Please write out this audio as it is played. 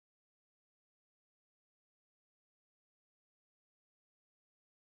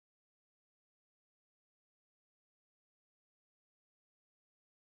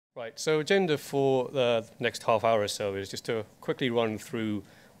Right, so agenda for the next half hour or so is just to quickly run through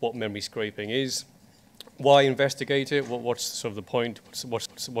what memory scraping is, why investigate it, what's sort of the point,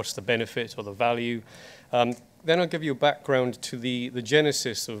 what's the benefit or the value. Then I'll give you a background to the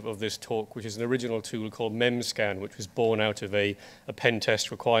genesis of this talk, which is an original tool called Memscan, which was born out of a pen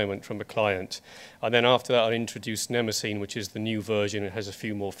test requirement from a client. And then after that, I'll introduce Memscan, which is the new version. It has a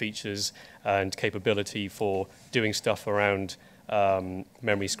few more features and capability for doing stuff around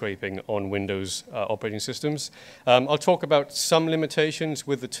memory scraping on Windows operating systems. I'll talk about some limitations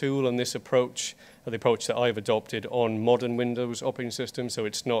with the tool and this approach, the approach that I've adopted on modern Windows operating systems, so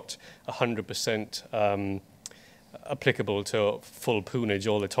it's not 100% applicable to full poonage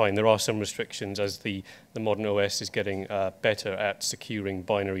all the time. There are some restrictions as the modern OS is getting better at securing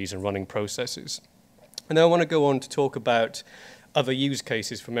binaries and running processes. And then I want to go on to talk about other use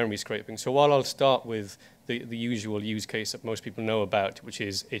cases for memory scraping. So while I'll start with the usual use case that most people know about, which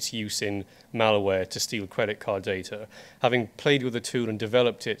is its use in malware to steal credit card data. Having played with the tool and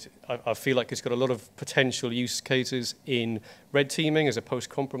developed it, I feel like it's got a lot of potential use cases in red teaming as a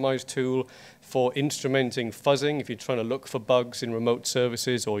post-compromise tool, for instrumenting fuzzing, if you're trying to look for bugs in remote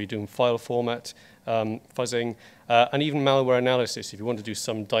services or you're doing file format fuzzing, and even malware analysis. If you want to do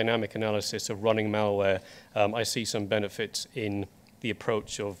some dynamic analysis of running malware, I see some benefits in the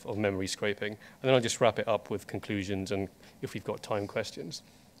approach of memory scraping. And then I'll just wrap it up with conclusions and if we've got time, questions.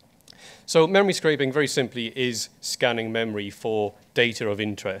 So memory scraping, very simply, is scanning memory for data of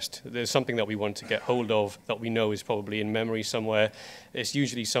interest. There's something that we want to get hold of that we know is probably in memory somewhere. It's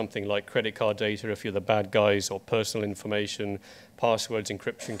usually something like credit card data if you're the bad guys, or personal information, passwords,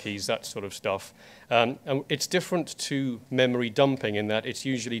 encryption keys, that sort of stuff. And it's different to memory dumping in that it's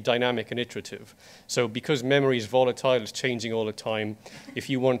usually dynamic and iterative. So because memory is volatile, it's changing all the time, if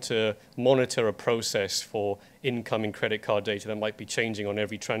you want to monitor a process for incoming credit card data that might be changing on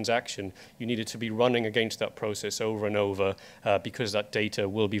every transaction, you need it to be running against that process over and over because that data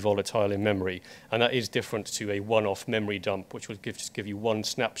will be volatile in memory. And that is different to a one-off memory dump, which will just give you one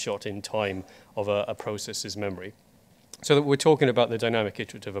snapshot in time of a process's memory. So that we're talking about the dynamic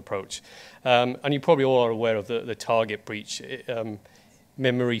iterative approach. And you probably all are aware of the target breach.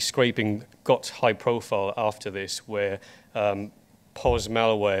 Memory scraping got high profile after this, where POS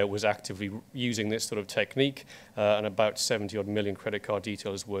malware was actively using this sort of technique, and about 70-odd million credit card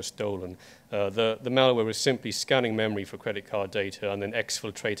details were stolen. The malware was simply scanning memory for credit card data and then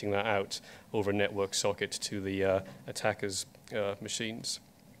exfiltrating that out over a network socket to the attacker's machines.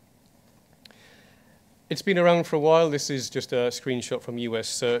 It's been around for a while. This is just a screenshot from US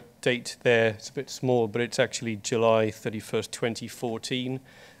cert. Date there, it's a bit small, but it's actually July 31st, 2014.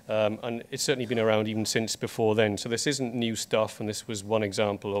 And it's certainly been around even since before then. So this isn't new stuff, and this was one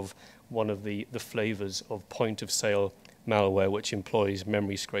example of one of the flavors of point-of-sale malware which employs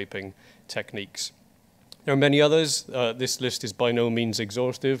memory scraping techniques. There are many others. This list is by no means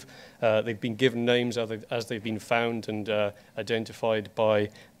exhaustive. They've been given names as they've been found and identified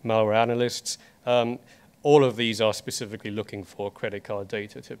by malware analysts. All of these are specifically looking for credit card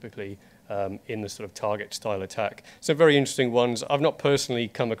data, typically in the sort of target style attack. Some very interesting ones. I've not personally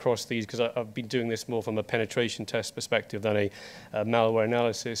come across these because I've been doing this more from a penetration test perspective than a malware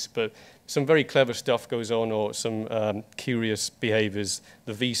analysis, but some very clever stuff goes on, or some curious behaviors.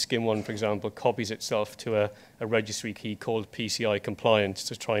 The vSkim one, for example, copies itself to a registry key called PCI compliant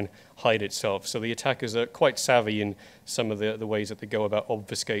to try and hide itself. So the attackers are quite savvy in some of the ways that they go about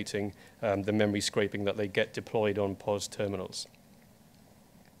obfuscating the memory scraping that they get deployed on POS terminals.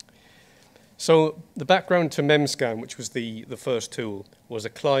 So the background to Memscan, which was the first tool, was a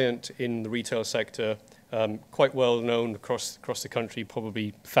client in the retail sector, quite well known across the country,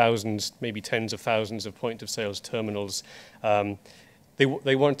 probably thousands, maybe tens of thousands of point-of-sales terminals.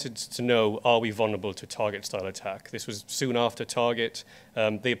 They wanted to know, are we vulnerable to target-style attack? This was soon after Target.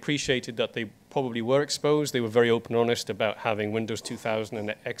 They appreciated that they probably were exposed. They were very open and honest about having Windows 2000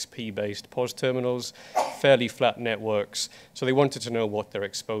 and XP-based POS terminals, fairly flat networks. So they wanted to know what their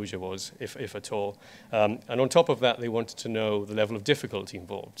exposure was, if at all. And on top of that, they wanted to know the level of difficulty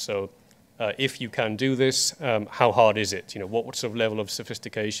involved. So if you can do this, how hard is it? What sort of level of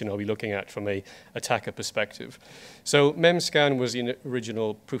sophistication are we looking at from a attacker perspective? So Memscan was the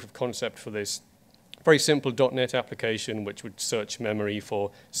original proof of concept for this. Very simple .NET application which would search memory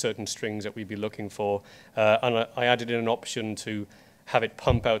for certain strings that we'd be looking for. And I added in an option to have it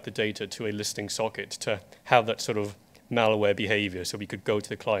pump out the data to a listing socket to have that sort of malware behavior. So we could go to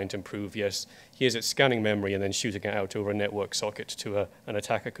the client and prove, yes, here's it scanning memory and then shooting it out over a network socket to an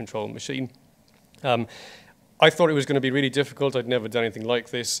attacker control machine. I thought it was going to be really difficult. I'd never done anything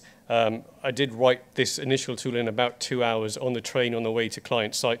like this. I did write this initial tool in about 2 hours on the train on the way to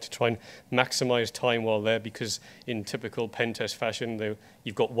client site to try and maximize time while there, because in typical pen test fashion,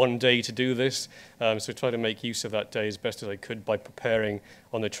 you've got 1 day to do this. So try to make use of that day as best as I could by preparing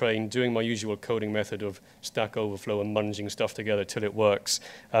on the train, doing my usual coding method of Stack Overflow and munging stuff together till it works.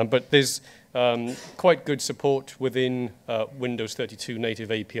 But there's quite good support within Windows 32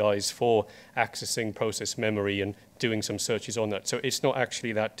 native APIs for accessing process memory and doing some searches on that. So it's not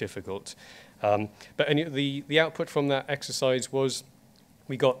actually that difficult. But the output from that exercise was,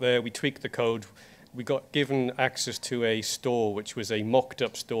 we got there, we tweaked the code, we got given access to a store, which was a mocked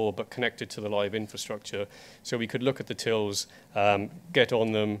up store, but connected to the live infrastructure. So we could look at the tills, get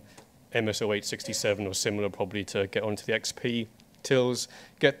on them, MSO867 or similar probably to get onto the XP tills,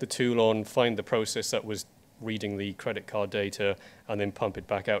 get the tool on, find the process that was reading the credit card data, and then pump it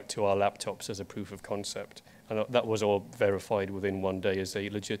back out to our laptops as a proof of concept. And that was all verified within 1 day as a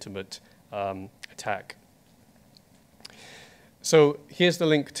legitimate attack. So here's the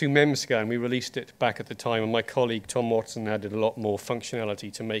link to Memscan. We released it back at the time, and my colleague Tom Watson added a lot more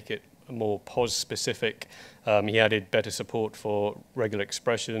functionality to make it more POS specific. He added better support for regular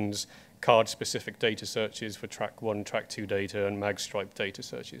expressions, card-specific data searches for track 1, track 2 data, and magstripe data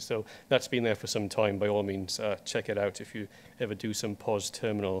searches. So that's been there for some time. By all means, check it out if you ever do some POS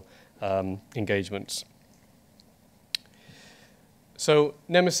terminal engagements. So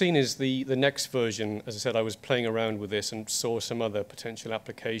Memscan is the next version. As I said, I was playing around with this and saw some other potential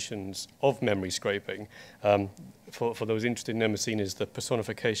applications of memory scraping. For those interested in Memscan, is the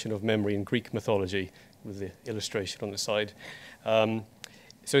personification of memory in Greek mythology, with the illustration on the side.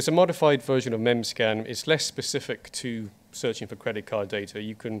 So it's a modified version of Memscan. It's less specific to searching for credit card data.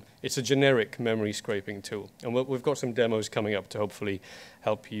 It's a generic memory scraping tool. And we've got some demos coming up to hopefully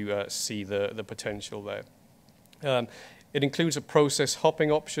help you see the potential there. It includes a process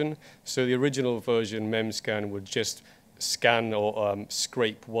hopping option. So the original version, Memscan, would just scan or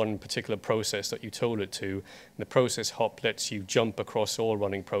scrape one particular process that you told it to. And the process hop lets you jump across all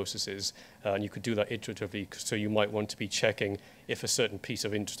running processes. And you could do that iteratively. So you might want to be checking if a certain piece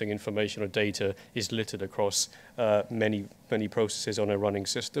of interesting information or data is littered across many processes on a running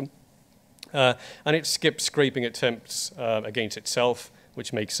system. And it skips scraping attempts against itself,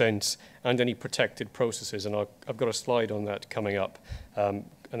 which makes sense, and any protected processes. And I've got a slide on that coming up, and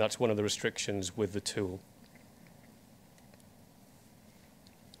that's one of the restrictions with the tool.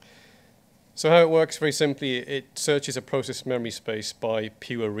 So how it works, very simply, it searches a process memory space by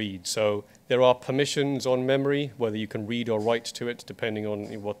pure read. So there are permissions on memory, whether you can read or write to it, depending on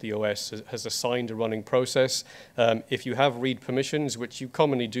what the OS has assigned a running process. If you have read permissions, which you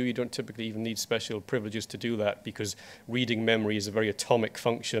commonly do, you don't typically even need special privileges to do that, because reading memory is a very atomic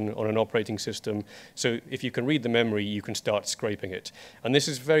function on an operating system. So if you can read the memory, you can start scraping it. And this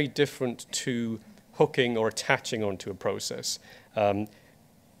is very different to hooking or attaching onto a process.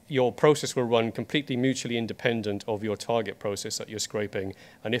 Your process will run completely mutually independent of your target process that you're scraping,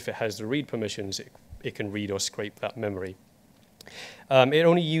 and if it has the read permissions, it can read or scrape that memory. It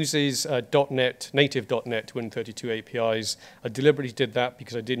only uses native .NET Win32 APIs. I deliberately did that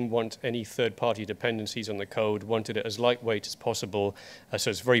because I didn't want any third-party dependencies on the code, wanted it as lightweight as possible, so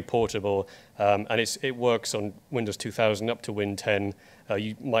it's very portable, and it works on Windows 2000 up to Win 10.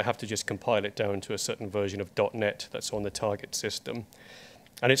 You might have to just compile it down to a certain version of .NET that's on the target system.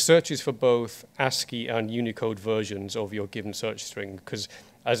 And it searches for both ASCII and Unicode versions of your given search string, because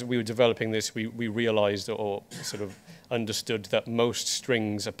as we were developing this, we realized or sort of understood that most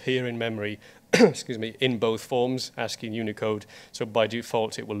strings appear in memory excuse me, in both forms, ASCII and Unicode. So by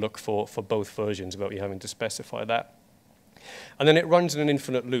default, it will look for both versions without you having to specify that. And then it runs in an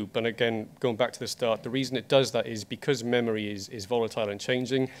infinite loop. And again, going back to the start, the reason it does that is because memory is volatile and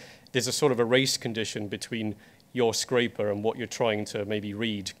changing. There's a sort of a race condition between your scraper and what you're trying to maybe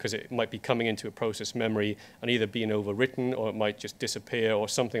read, because it might be coming into a process memory and either being overwritten, or it might just disappear or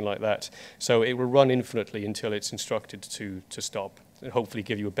something like that. So it will run infinitely until it's instructed to stop, and hopefully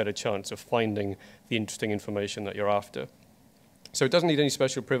give you a better chance of finding the interesting information that you're after. So it doesn't need any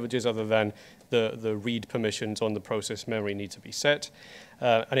special privileges other than the read permissions on the process memory need to be set.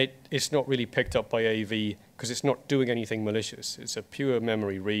 And it's not really picked up by AV because it's not doing anything malicious. It's a pure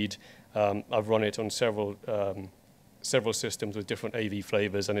memory read. I've run it on several systems with different AV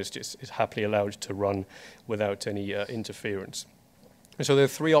flavors, and it's happily allowed to run without any interference. And so there are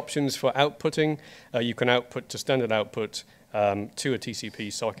three options for outputting. You can output to standard output to a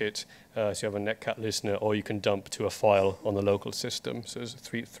TCP socket, so you have a netcat listener, or you can dump to a file on the local system. So there's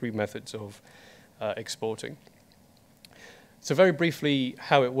three methods of exporting. So very briefly,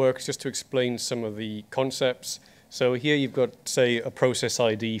 how it works, just to explain some of the concepts. So here you've got, say, a process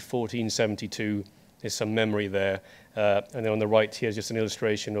ID 1472. There's some memory there. And then on the right here is just an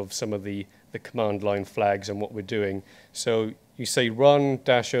illustration of some of the command line flags and what we're doing. So you say run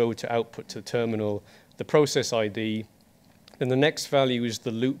 -o to output to the terminal, the process ID. Then the next value is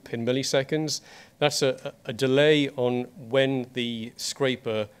the loop in milliseconds. That's a delay on when the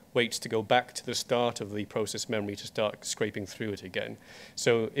scraper waits to go back to the start of the process memory to start scraping through it again.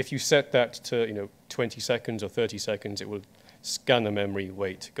 So if you set that to 20 seconds or 30 seconds, it will scan the memory,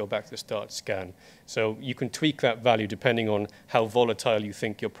 wait, go back to the start, scan. So you can tweak that value depending on how volatile you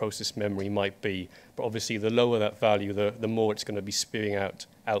think your process memory might be. But obviously, the lower that value, the more it's going to be spewing out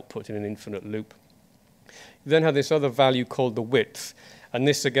output in an infinite loop. You then have this other value called the width. And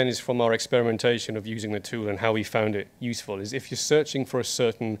this, again, is from our experimentation of using the tool and how we found it useful, is if you're searching for a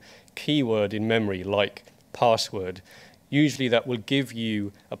certain keyword in memory, like password, usually that will give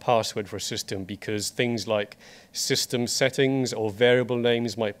you a password for a system because things like system settings or variable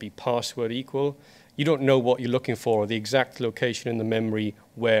names might be password equal. You don't know what you're looking for or the exact location in the memory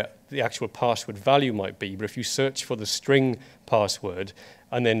where the actual password value might be. But if you search for the string password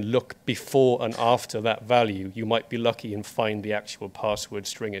and then look before and after that value, you might be lucky and find the actual password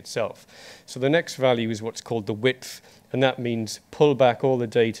string itself. So the next value is what's called the width, and that means pull back all the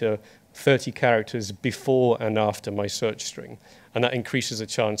data 30 characters before and after my search string. And that increases the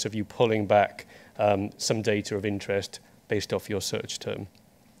chance of you pulling back some data of interest based off your search term.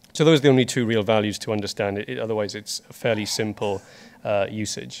 So those are the only two real values to understand it. Otherwise, it's a fairly simple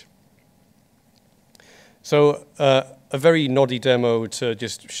usage. So a very noddy demo to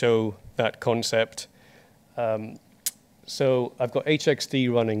just show that concept. So I've got HXD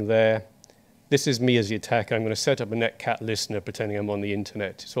running there. This is me as the attacker. I'm going to set up a netcat listener pretending I'm on the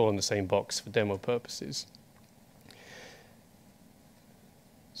internet. It's all in the same box for demo purposes.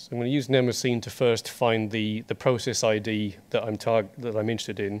 So I'm going to use Memscan to first find the process ID that I'm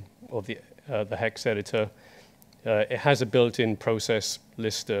interested in, of the hex editor. It has a built-in process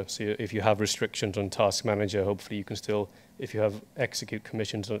lister, so if you have restrictions on Task Manager, hopefully you can still, if you have execute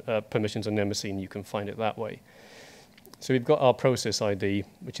permissions on Memscan, you can find it that way. So we've got our process ID,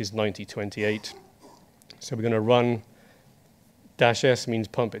 which is 9028. So we're going to run -s means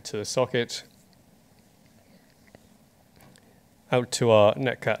pump it to the socket, out to our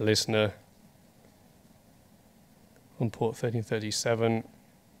netcat listener on port 1337.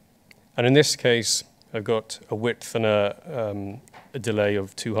 And in this case, I've got a width and a delay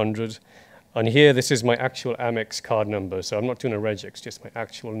of 200. And here, this is my actual Amex card number. So I'm not doing a regex, just my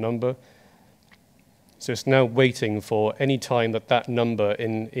actual number. So it's now waiting for any time that number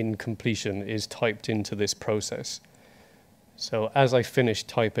in completion is typed into this process. So as I finish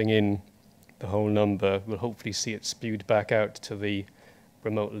typing in the whole number, we'll hopefully see it spewed back out to the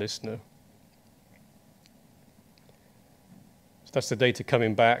remote listener. So that's the data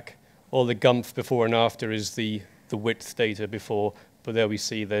coming back. All the gumph before and after is the width data before, but there we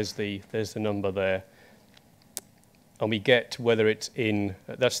see there's the number there. And we get whether it's in,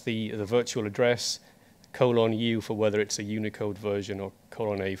 that's the virtual address, :U for whether it's a Unicode version, or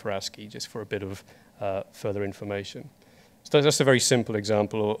 :A for ASCII, just for a bit of further information. So that's a very simple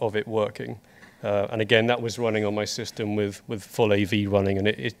example of it working. And again, that was running on my system with full AV running, and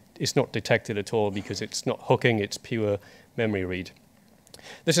it's not detected at all because it's not hooking, it's pure memory read.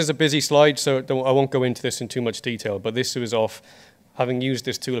 This is a busy slide, so I won't go into this in too much detail, but this was off, having used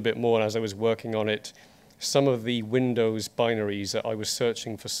this tool a bit more as I was working on it, some of the Windows binaries that I was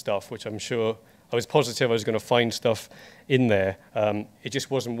searching for stuff, which I'm sure I was positive I was going to find stuff in there. It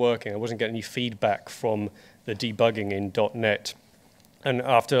just wasn't working. I wasn't getting any feedback from the debugging in .NET. And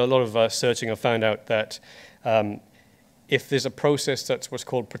after a lot of searching, I found out that if there's a process that's what's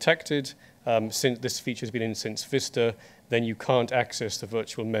called protected, since this feature has been in since Vista, then you can't access the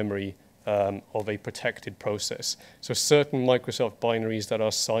virtual memory of a protected process. So certain Microsoft binaries that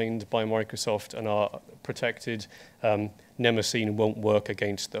are signed by Microsoft and are protected, Memscan won't work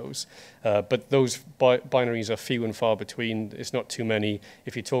against those. But those binaries are few and far between. It's not too many.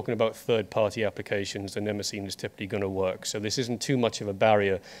 If you're talking about third-party applications, then Memscan is typically going to work. So this isn't too much of a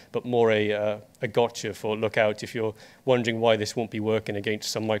barrier, but more a gotcha for look out. If you're wondering why this won't be working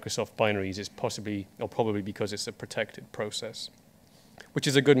against some Microsoft binaries, it's possibly or probably because it's a protected process, which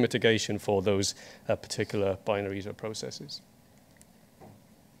is a good mitigation for those particular binaries or processes.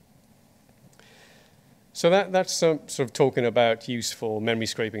 So that's sort of talking about use for memory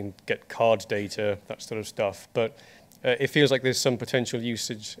scraping, get card data, that sort of stuff. But It feels like there's some potential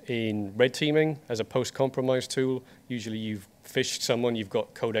usage in red teaming as a post-compromise tool. Usually you've phished someone, you've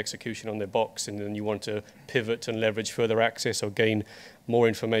got code execution on their box, and then you want to pivot and leverage further access or gain more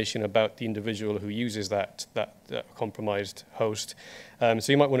information about the individual who uses that compromised host.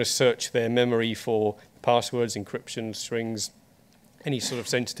 So you might want to search their memory for passwords, encryption, strings, any sort of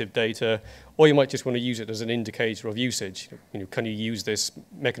sensitive data, or you might just want to use it as an indicator of usage. Can you use this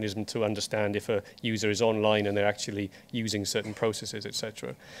mechanism to understand if a user is online and they're actually using certain processes,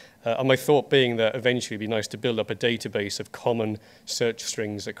 etc. And my thought being that eventually it'd be nice to build up a database of common search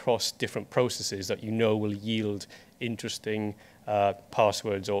strings across different processes that you know will yield interesting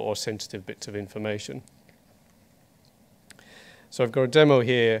passwords or sensitive bits of information. So I've got a demo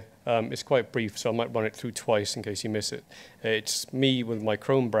here. It's quite brief, so I might run it through twice in case you miss it. It's me with my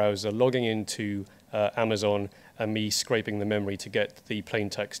Chrome browser logging into Amazon and me scraping the memory to get the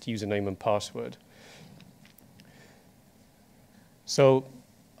plaintext username and password. So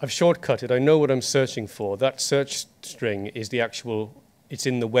I've shortcutted. I know what I'm searching for. That search string is the actual, it's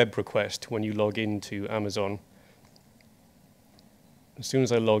in the web request when you log into Amazon. As soon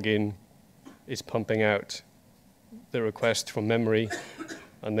as I log in, it's pumping out the request from memory,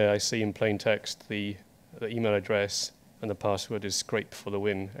 and there I see in plain text the email address, and the password is scrape for the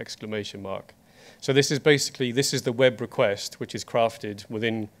win, exclamation mark. So this is basically, this is the web request, which is crafted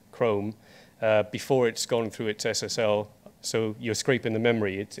within Chrome before it's gone through its SSL. So you're scraping the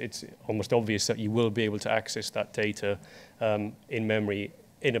memory. It's almost obvious that you will be able to access that data in memory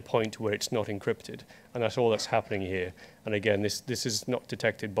in a point where it's not encrypted. And that's all that's happening here. And again, this is not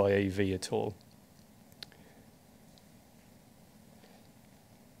detected by AV at all.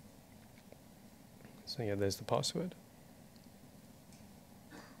 So yeah, there's the password.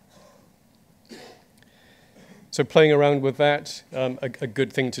 So playing around with that, a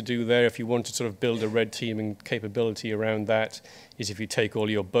good thing to do there if you want to sort of build a red teaming capability around that is if you take all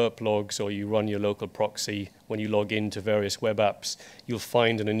your burp logs or you run your local proxy, when you log into various web apps, you'll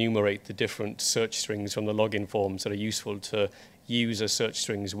find and enumerate the different search strings from the login forms that are useful to use as search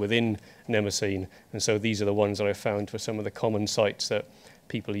strings within Memscan. And so these are the ones that I found for some of the common sites that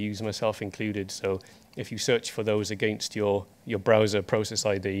people use, myself included. So if you search for those against your browser process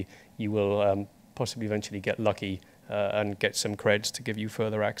ID, you will possibly eventually get lucky and get some creds to give you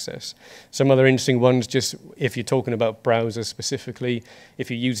further access. Some other interesting ones, just if you're talking about browsers specifically, if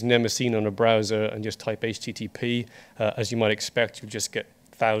you use Memscan on a browser and just type HTTP, as you might expect, you just get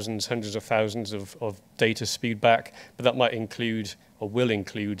thousands, hundreds of thousands of data spewed back, but that might include or will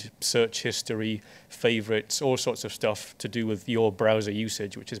include search history, favorites, all sorts of stuff to do with your browser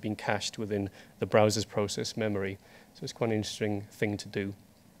usage, which has been cached within the browser's process memory. So it's quite an interesting thing to do.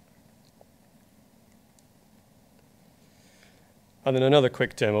 And then another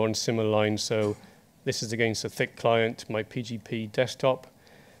quick demo on similar lines. So this is against a thick client, my PGP desktop.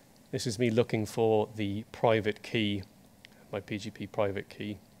 This is me looking for the private key, my PGP private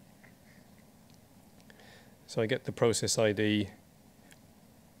key. So I get the process ID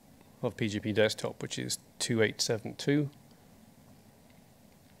of PGP desktop, which is 2872.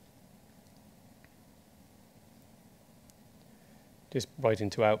 Just write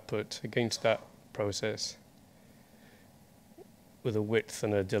into output against that process with a width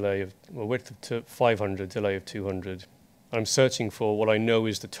and a delay of, well, width of 500, delay of 200. I'm searching for what I know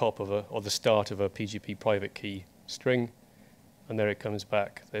is the top of or the start of a PGP private key string, and there it comes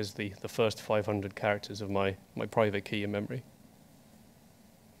back. There's the first 500 characters of my private key in memory.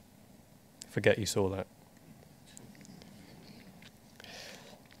 Forget you saw that.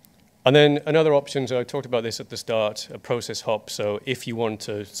 And then another option, so I talked about this at the start, a process hop. So if you want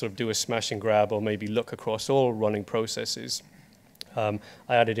to sort of do a smash and grab or maybe look across all running processes, I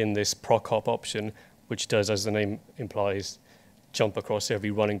added in this proc hop option, which does, as the name implies, jump across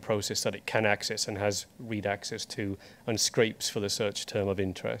every running process that it can access and has read access to, and scrapes for the search term of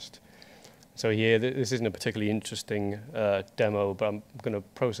interest. So here, this isn't a particularly interesting demo, but I'm going to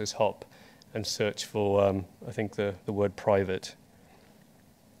process hop and search for, I think, the word private.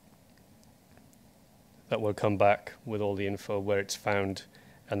 That will come back with all the info where it's found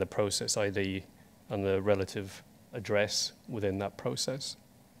and the process ID and the relative address within that process.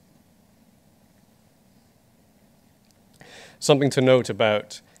 Something to note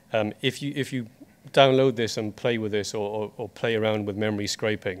about, if you download this and play with this or play around with memory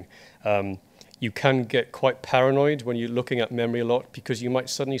scraping, you can get quite paranoid when you're looking at memory a lot, because you might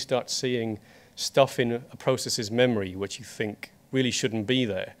suddenly start seeing stuff in a process's memory which you think really shouldn't be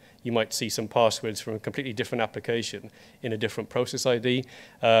there. you might see some passwords from a completely different application in a different process ID.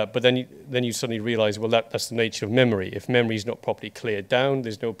 But then you suddenly realize, well, that's the nature of memory. If memory is not properly cleared down,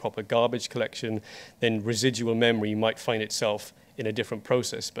 there's no proper garbage collection, then residual memory might find itself in a different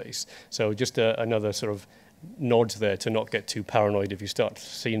process space. So just another sort of nod there to not get too paranoid if you start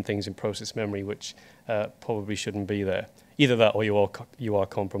seeing things in process memory which probably shouldn't be there. Either that or you are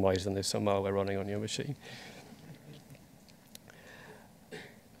compromised and there's some malware running on your machine.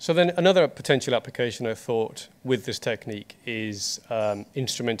 So then another potential application I thought with this technique is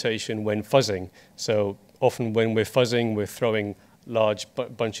instrumentation when fuzzing. So often when we're fuzzing, we're throwing large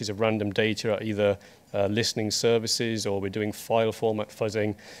bunches of random data at either listening services or we're doing file format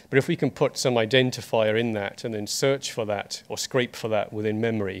fuzzing. But if we can put some identifier in that and then search for that or scrape for that within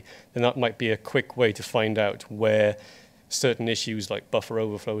memory, then that might be a quick way to find out where certain issues like buffer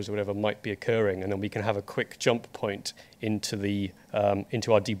overflows or whatever might be occurring, and then we can have a quick jump point into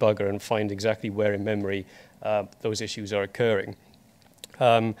our debugger and find exactly where in memory those issues are occurring.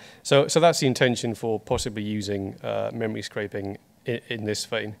 So that's the intention for possibly using memory scraping in this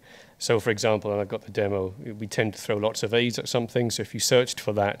vein. So for example, and I've got the demo, we tend to throw lots of A's at something, so if you searched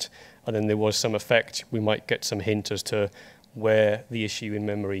for that and then there was some effect, we might get some hint as to where the issue in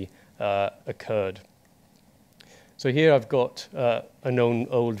memory occurred. So here I've got a known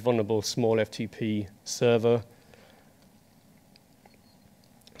old vulnerable small FTP server.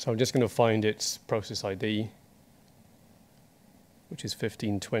 So I'm just going to find its process ID, which is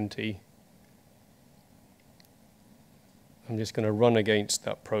 1520. I'm just going to run against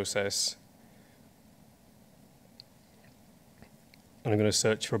that process. And I'm going to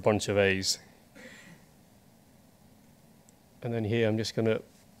search for a bunch of A's. And then here I'm just going to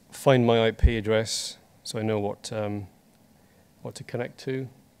find my IP address so I know what to connect to.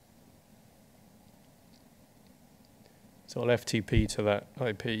 So I'll FTP to that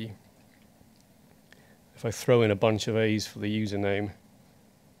IP. If I throw in a bunch of A's for the username,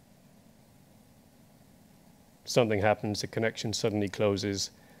 something happens, the connection suddenly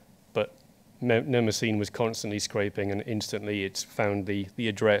closes, but Memscan was constantly scraping and instantly it's found the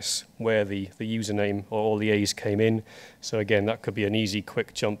address where the username or all the A's came in. So again, that could be an easy,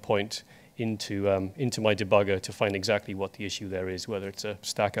 quick jump point into my debugger to find exactly what the issue there is, whether it's a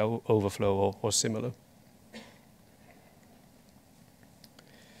stack overflow or similar.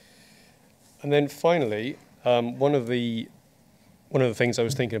 And then finally, one of the things I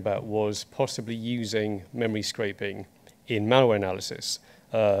was thinking about was possibly using memory scraping in malware analysis.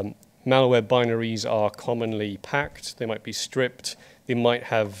 Malware binaries are commonly packed, they might be stripped, they might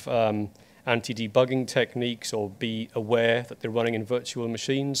have anti-debugging techniques or be aware that they're running in virtual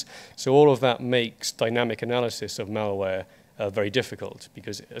machines. So all of that makes dynamic analysis of malware very difficult,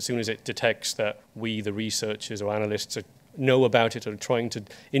 because as soon as it detects that we, the researchers or analysts, know about it or trying to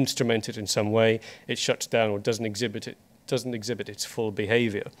instrument it in some way, it shuts down or doesn't exhibit its full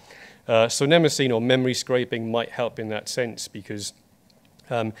behavior. So Memscan or memory scraping might help in that sense, because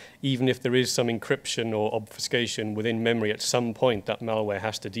even if there is some encryption or obfuscation within memory, at some point that malware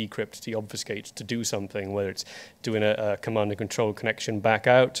has to decrypt, deobfuscate to do something, whether it's doing a command and control connection back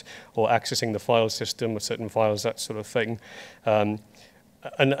out or accessing the file system or certain files, that sort of thing.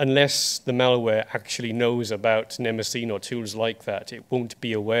 And unless the malware actually knows about Memscan or tools like that, it won't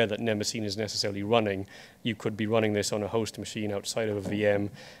be aware that Memscan is necessarily running. You could be running this on a host machine outside of a VM.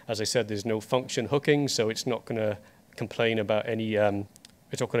 As I said, there's no function hooking, so it's not going to complain about any,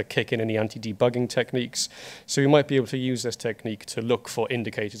 it's not going to kick in any anti-debugging techniques. So you might be able to use this technique to look for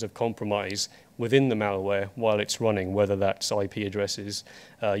indicators of compromise within the malware while it's running, whether that's IP addresses,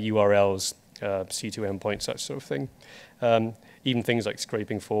 URLs, C2 endpoints, that sort of thing. Even things like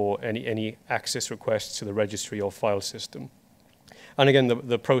scraping for any access requests to the registry or file system. And again,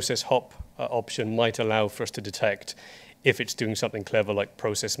 the process hop option might allow for us to detect if it's doing something clever like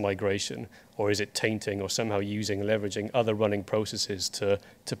process migration, or is it tainting or somehow leveraging other running processes to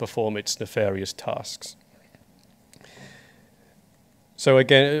perform its nefarious tasks. So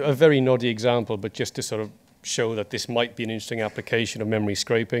again, a very noddy example, but just to sort of show that this might be an interesting application of memory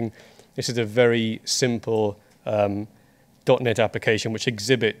scraping. This is a very simple .NET application which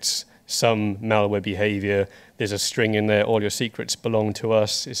exhibits some malware behavior. There's a string in there, all your secrets belong to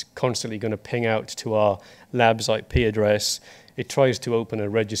us. It's constantly going to ping out to our lab's IP address. It tries to open a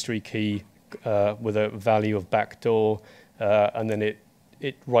registry key with a value of backdoor, and then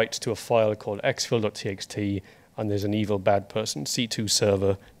it writes to a file called exfil.txt, and there's an evil bad person,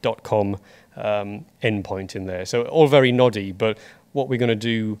 c2server.com endpoint in there. So all very noddy, but what we're going to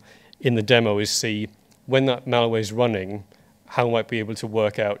do in the demo is see when that malware is running, how we might be able to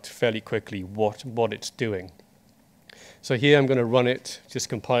work out fairly quickly what it's doing. So here I'm going to run it, just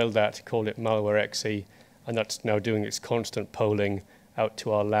compile that, call it malware.exe, and that's now doing its constant polling out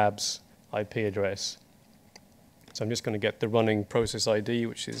to our lab's IP address. So I'm just going to get the running process ID,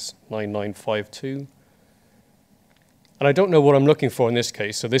 which is 9952. And I don't know what I'm looking for in this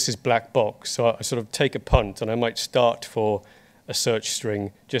case, so this is black box. So I sort of take a punt, and I might start for a search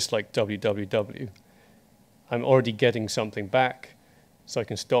string just like www. I'm already getting something back, so I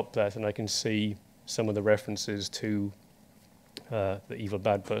can stop that, and I can see some of the references to the evil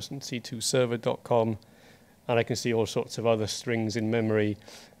bad person, c2server.com, and I can see all sorts of other strings in memory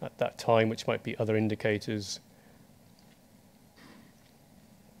at that time, which might be other indicators.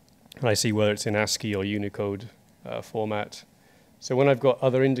 And I see whether it's in ASCII or Unicode format. So when I've got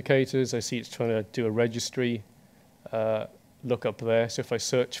other indicators, I see it's trying to do a registry look up there. So if I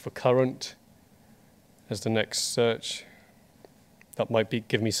search for current as the next search, that might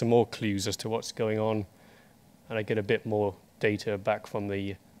give me some more clues as to what's going on, and I get a bit more data back from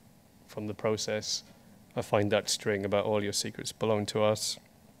the process. I find that string about all your secrets belong to us.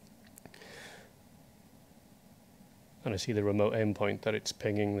 And I see the remote endpoint that it's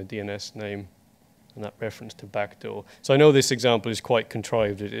pinging, the DNS name, and that reference to backdoor. So I know this example is quite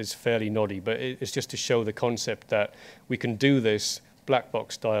contrived. It is fairly noddy, but it's just to show the concept that we can do this black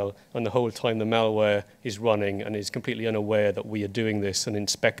box style, and the whole time the malware is running and is completely unaware that we are doing this and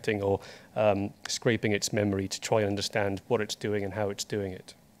inspecting or scraping its memory to try and understand what it's doing and how it's doing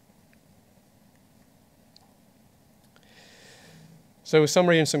it. So a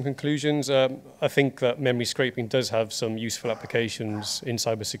summary and some conclusions. I think that memory scraping does have some useful applications in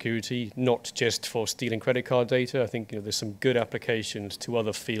cybersecurity, not just for stealing credit card data. I think there's some good applications to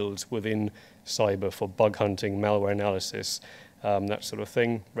other fields within cyber for bug hunting, malware analysis, that sort of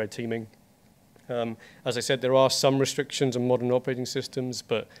thing, red teaming. As I said, there are some restrictions on modern operating systems,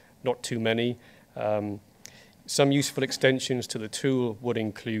 but not too many. Some useful extensions to the tool would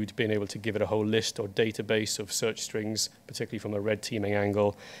include being able to give it a whole list or database of search strings, particularly from a red teaming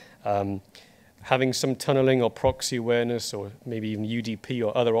angle. Having some tunneling or proxy awareness, or maybe even UDP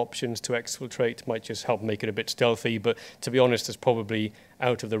or other options to exfiltrate might just help make it a bit stealthy, but to be honest, it's probably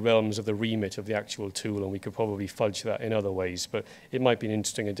out of the realms of the remit of the actual tool, and we could probably fudge that in other ways, but it might be an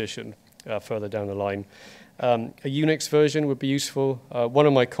interesting addition further down the line. A Unix version would be useful. One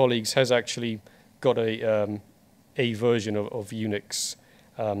of my colleagues has actually got a version of Unix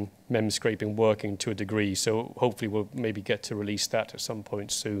mem scraping working to a degree, so hopefully we'll maybe get to release that at some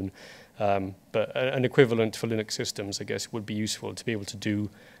point soon. But an equivalent for Linux systems, I guess, would be useful to be able to do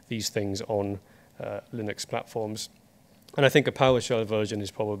these things on Linux platforms. And I think a PowerShell version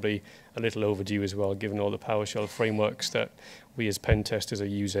is probably a little overdue as well, given all the PowerShell frameworks that we as pen testers are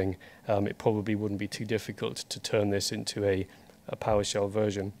using. It probably wouldn't be too difficult to turn this into a PowerShell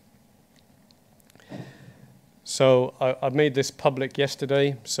version. So I made this public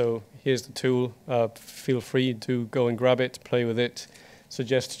yesterday, so here's the tool. Feel free to go and grab it, play with it,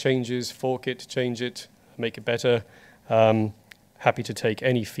 suggest changes, fork it, change it, make it better. Happy to take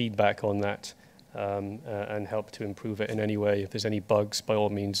any feedback on that and help to improve it in any way. If there's any bugs, by all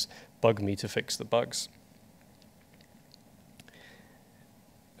means, bug me to fix the bugs.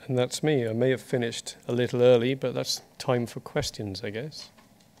 And that's me. I may have finished a little early, but that's time for questions, I guess.